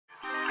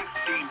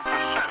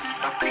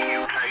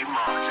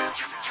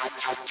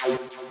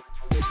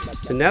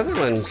The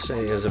Netherlands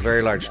is a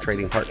very large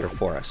trading partner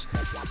for us.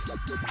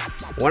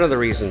 One of the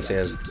reasons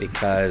is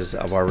because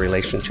of our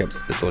relationship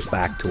that goes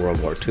back to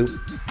World War II.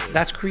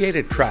 That's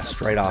created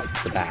trust right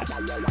off the bat.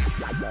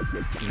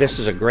 This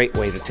is a great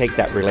way to take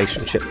that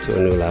relationship to a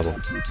new level.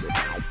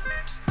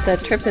 The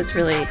trip has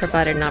really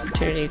provided an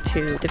opportunity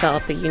to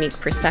develop a unique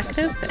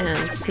perspective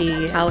and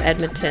see how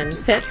Edmonton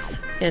fits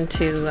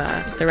into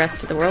the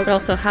rest of the world,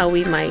 also how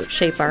we might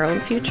shape our own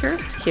future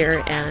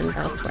here and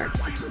elsewhere.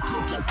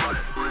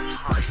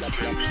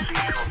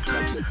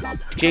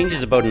 Exchange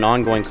is about an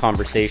ongoing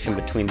conversation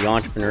between the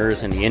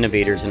entrepreneurs and the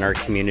innovators in our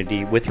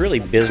community with really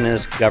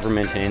business,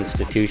 government, and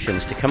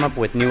institutions to come up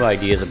with new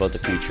ideas about the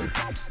future.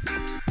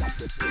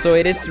 So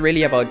it is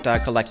really about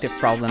collective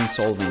problem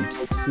solving.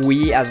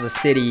 We as a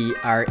city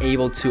are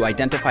able to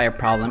identify a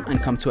problem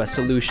and come to a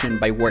solution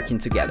by working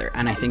together.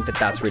 And I think that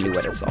that's really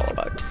what it's all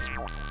about.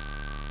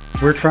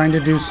 We're trying to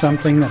do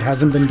something that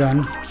hasn't been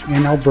done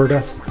in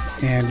Alberta,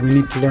 and we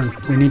need to learn.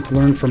 We need to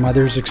learn from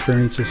others'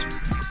 experiences.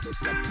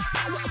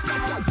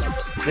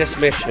 This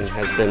mission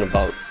has been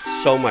about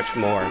so much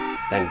more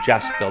than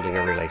just building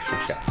a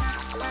relationship.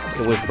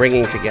 It was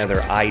bringing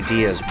together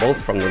ideas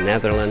both from the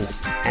Netherlands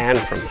and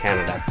from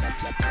Canada.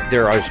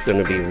 There is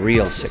going to be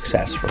real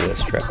success from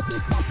this trip.